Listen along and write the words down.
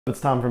It's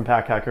Tom from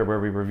Pack Hacker, where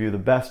we review the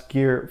best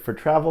gear for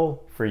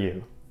travel for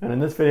you. And in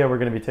this video, we're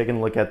going to be taking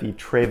a look at the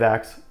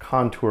Trayvax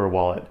Contour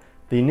wallet,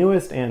 the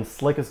newest and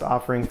slickest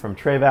offering from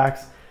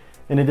Trayvax.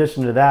 In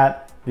addition to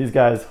that, these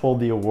guys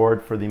hold the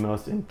award for the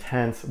most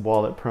intense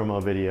wallet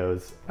promo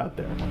videos out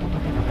there.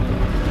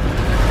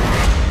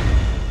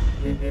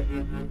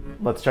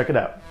 Let's check it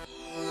out.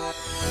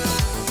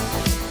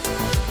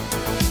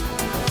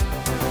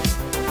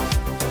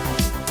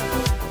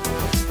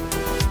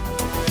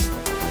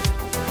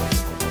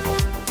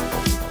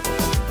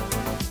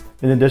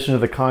 In addition to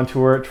the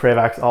Contour,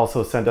 Trayvax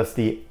also sent us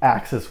the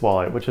Axis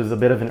wallet, which is a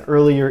bit of an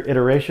earlier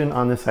iteration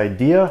on this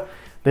idea.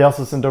 They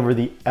also sent over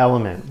the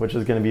Element, which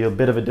is going to be a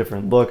bit of a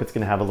different look. It's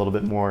going to have a little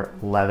bit more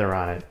leather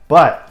on it.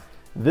 But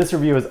this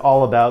review is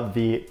all about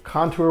the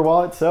Contour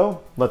wallet,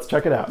 so let's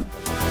check it out.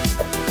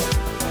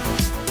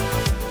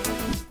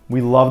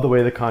 We love the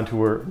way the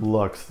Contour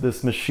looks.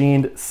 This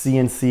machined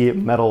CNC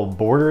metal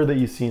border that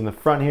you see in the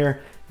front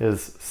here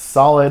is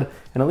solid,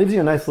 and it leaves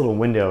you a nice little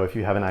window if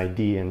you have an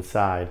ID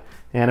inside.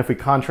 And if we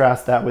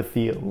contrast that with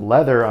the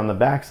leather on the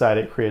backside,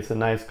 it creates a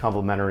nice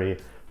complementary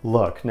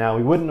look. Now,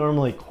 we wouldn't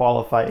normally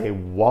qualify a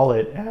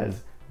wallet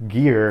as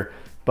gear,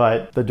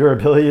 but the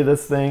durability of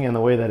this thing and the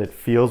way that it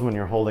feels when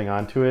you're holding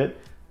onto it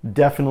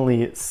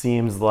definitely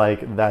seems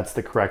like that's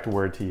the correct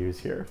word to use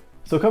here.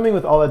 So coming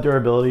with all that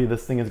durability,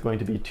 this thing is going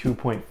to be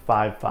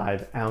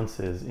 2.55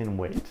 ounces in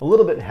weight. A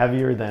little bit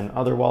heavier than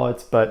other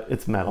wallets, but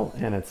it's metal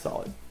and it's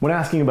solid. When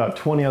asking about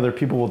 20 other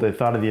people what they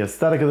thought of the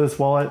aesthetic of this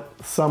wallet,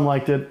 some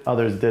liked it,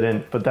 others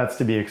didn't, but that's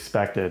to be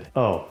expected.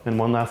 Oh, and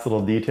one last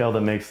little detail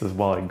that makes this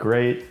wallet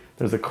great.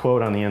 There's a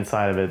quote on the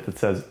inside of it that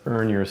says,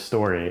 "Earn your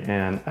story."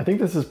 And I think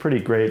this is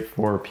pretty great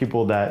for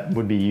people that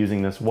would be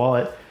using this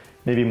wallet,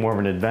 maybe more of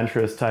an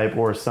adventurous type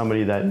or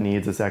somebody that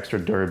needs this extra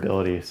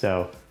durability.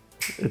 So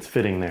it's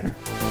fitting there.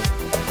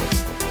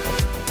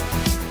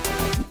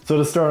 So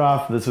to start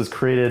off, this was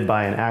created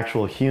by an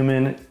actual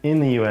human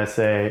in the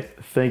USA.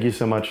 Thank you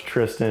so much,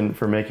 Tristan,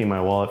 for making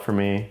my wallet for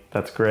me.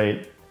 That's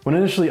great. When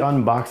initially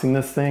unboxing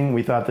this thing,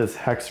 we thought this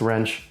hex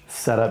wrench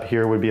setup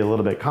here would be a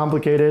little bit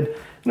complicated.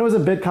 And it was a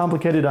bit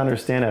complicated to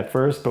understand at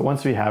first, but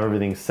once we have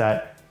everything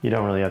set, you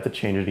don't really have to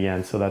change it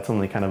again. So that's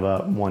only kind of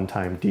a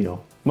one-time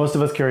deal. Most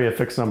of us carry a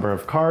fixed number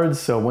of cards,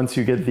 so once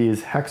you get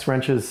these hex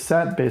wrenches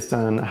set based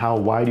on how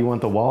wide you want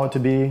the wallet to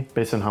be,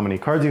 based on how many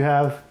cards you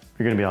have,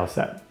 you're gonna be all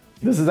set.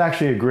 This is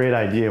actually a great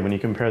idea when you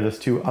compare this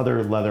to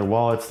other leather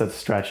wallets that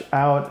stretch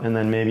out, and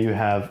then maybe you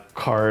have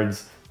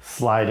cards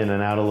slide in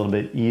and out a little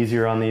bit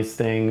easier on these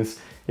things.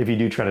 If you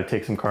do try to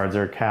take some cards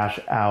or cash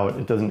out,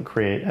 it doesn't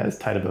create as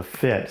tight of a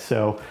fit.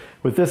 So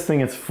with this thing,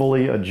 it's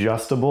fully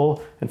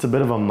adjustable. It's a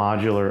bit of a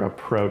modular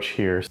approach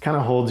here. It kind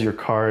of holds your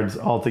cards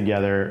all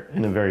together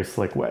in a very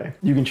slick way.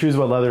 You can choose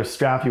what leather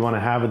strap you want to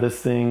have with this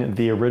thing.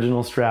 The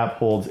original strap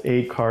holds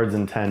 8 cards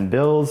and 10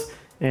 bills,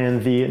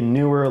 and the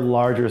newer,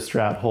 larger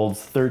strap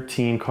holds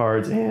 13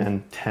 cards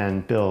and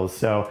 10 bills.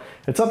 So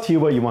it's up to you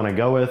what you want to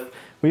go with.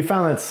 We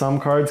found that some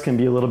cards can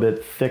be a little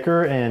bit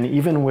thicker, and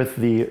even with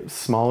the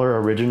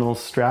smaller original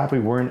strap, we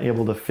weren't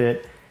able to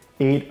fit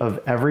 8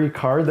 of every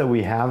card that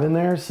we have in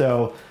there.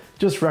 So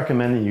just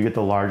recommend that you get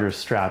the larger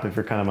strap if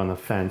you're kind of on the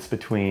fence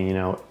between,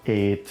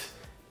 8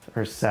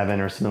 or 7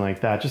 or something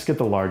like that. Just get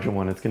the larger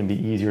one. It's going to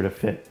be easier to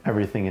fit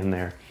everything in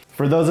there.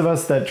 For those of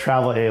us that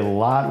travel a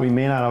lot, we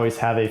may not always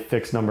have a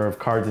fixed number of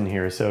cards in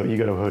here. So you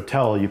go to a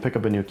hotel, you pick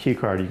up a new key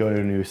card. You go to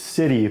a new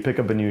city, you pick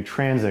up a new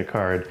transit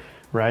card,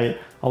 right?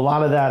 A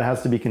lot of that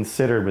has to be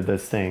considered with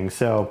this thing.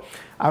 So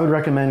I would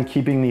recommend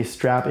keeping the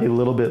strap a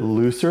little bit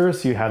looser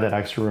so you have that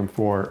extra room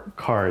for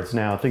cards.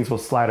 Now, things will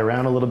slide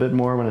around a little bit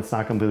more when it's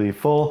not completely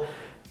full,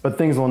 but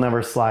things will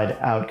never slide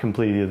out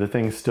completely. The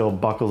thing still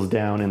buckles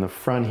down in the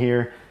front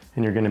here,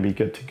 and you're gonna be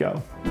good to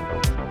go.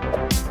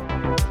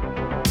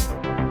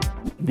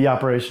 The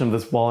operation of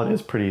this wallet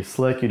is pretty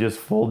slick. You just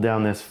fold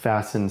down this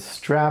fastened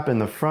strap in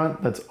the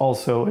front that's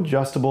also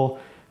adjustable,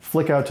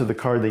 flick out to the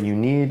card that you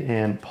need,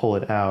 and pull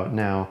it out.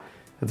 Now,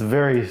 it's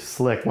very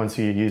slick once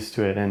you get used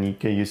to it and you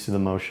get used to the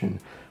motion.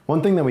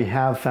 One thing that we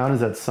have found is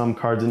that some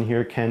cards in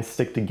here can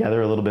stick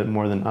together a little bit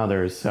more than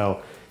others.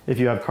 So if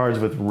you have cards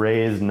with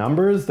raised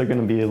numbers, they're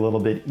gonna be a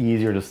little bit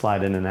easier to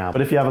slide in and out.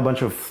 But if you have a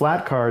bunch of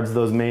flat cards,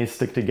 those may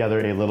stick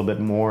together a little bit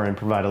more and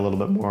provide a little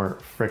bit more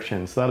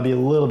friction. So that'll be a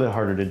little bit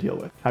harder to deal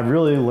with. I've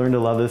really learned to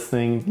love this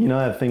thing. You know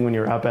that thing when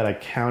you're up at a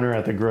counter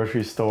at the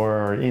grocery store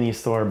or any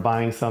store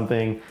buying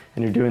something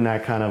and you're doing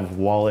that kind of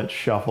wallet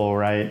shuffle,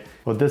 right?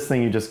 With this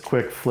thing, you just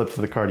quick flip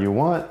to the card you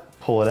want,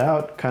 pull it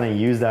out, kind of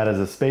use that as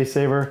a space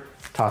saver,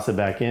 toss it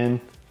back in,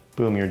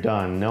 boom, you're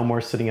done. No more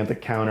sitting at the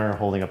counter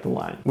holding up the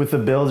line. With the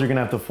bills, you're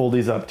gonna have to fold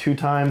these up 2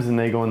 times and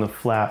they go in the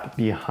flap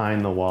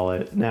behind the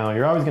wallet. Now,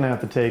 you're always gonna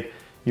have to take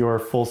your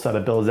full set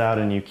of bills out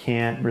and you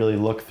can't really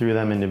look through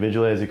them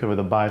individually as you could with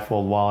a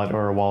bifold wallet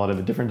or a wallet of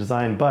a different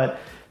design, but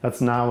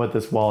that's not what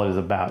this wallet is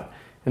about.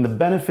 And the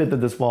benefit that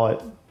this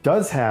wallet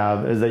does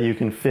have is that you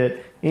can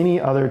fit any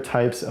other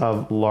types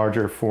of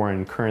larger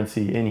foreign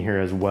currency in here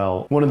as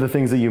well. One of the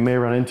things that you may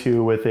run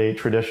into with a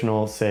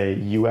traditional, say,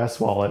 US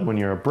wallet when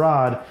you're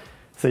abroad,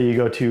 Say you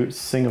go to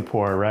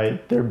Singapore,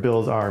 right? Their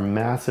bills are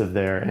massive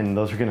there, and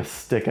those are gonna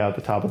stick out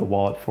the top of the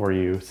wallet for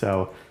you.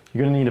 So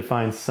you're gonna need to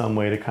find some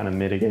way to kind of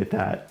mitigate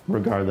that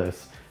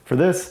regardless. For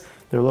this,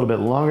 they're a little bit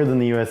longer than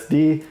the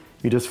USD.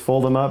 You just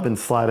fold them up and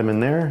slide them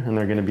in there, and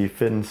they're gonna be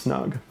fit and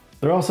snug.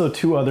 There are also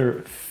two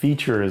other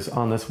features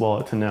on this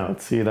wallet to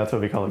note. See, that's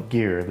what we call it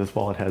gear. This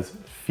wallet has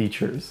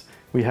features.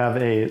 We have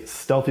a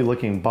stealthy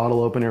looking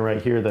bottle opener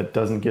right here that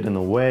doesn't get in the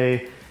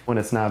way when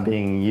it's not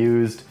being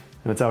used.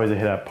 And it's always a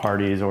hit at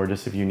parties or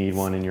just if you need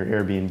one in your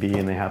Airbnb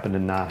and they happen to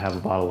not have a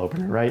bottle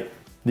opener, right?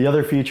 The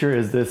other feature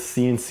is this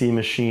CNC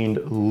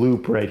machined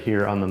loop right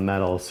here on the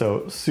metal.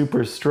 So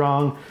super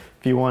strong.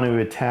 If you want to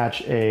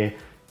attach a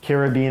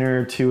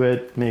carabiner to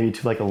it, maybe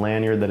to like a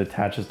lanyard that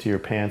attaches to your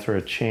pants or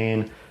a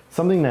chain,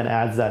 something that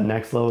adds that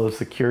next level of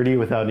security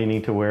without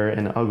needing to wear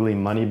an ugly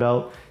money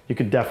belt, you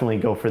could definitely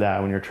go for that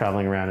when you're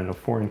traveling around in a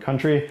foreign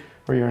country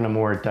or you're in a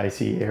more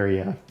dicey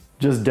area.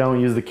 Just don't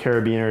use the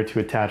carabiner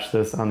to attach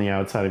this on the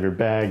outside of your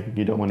bag.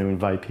 You don't want to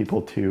invite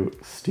people to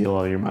steal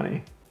all your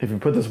money. If you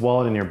put this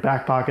wallet in your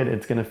back pocket,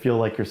 it's gonna feel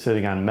like you're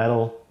sitting on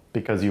metal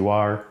because you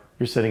are.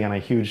 You're sitting on a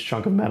huge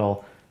chunk of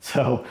metal.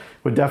 So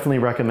would definitely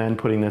recommend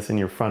putting this in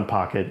your front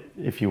pocket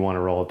if you want to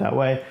roll it that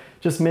way.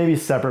 Just maybe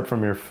separate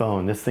from your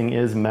phone. This thing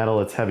is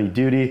metal, it's heavy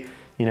duty.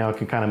 You know, it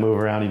can kind of move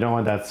around. You don't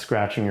want that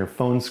scratching your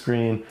phone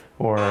screen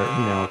or, you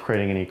know,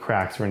 creating any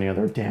cracks or any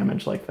other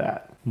damage like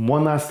that.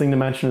 One last thing to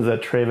mention is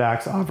that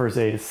Trayvax offers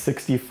a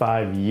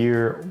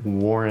 65-year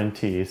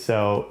warranty.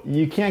 So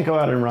you can't go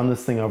out and run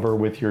this thing over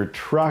with your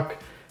truck,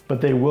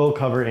 but they will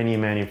cover any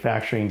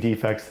manufacturing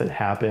defects that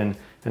happen.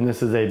 And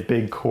this is a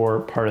big core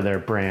part of their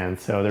brand.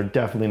 So they're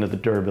definitely into the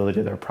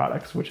durability of their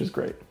products, which is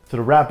great. So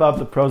to wrap up,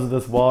 the pros of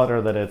this wallet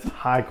are that it's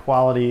high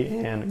quality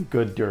and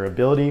good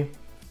durability.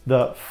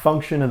 The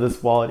function of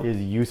this wallet is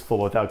useful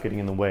without getting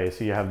in the way.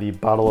 So you have the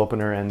bottle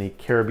opener and the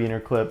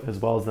carabiner clip, as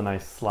well as the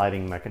nice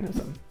sliding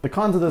mechanism. The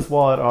cons of this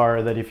wallet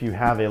are that if you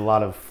have a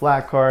lot of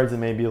flat cards, it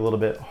may be a little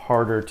bit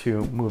harder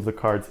to move the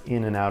cards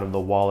in and out of the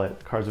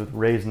wallet. Cards with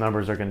raised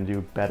numbers are going to do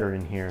better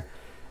in here.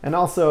 And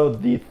also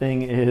the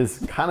thing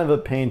is kind of a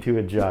pain to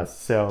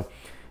adjust. So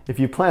if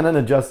you plan on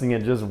adjusting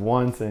it just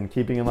once and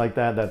keeping it like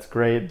that, that's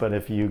great. But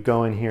if you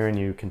go in here and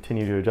you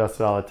continue to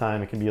adjust it all the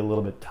time, it can be a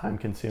little bit time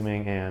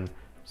consuming and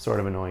sort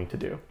of annoying to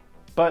do.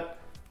 But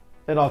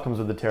it all comes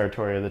with the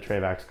territory of the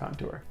Trayvax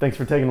Contour. Thanks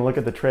for taking a look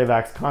at the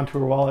Trayvax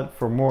Contour wallet.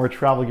 For more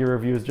travel gear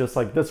reviews just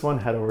like this one,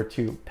 head over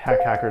to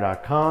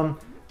packhacker.com.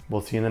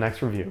 We'll see you in the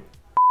next review.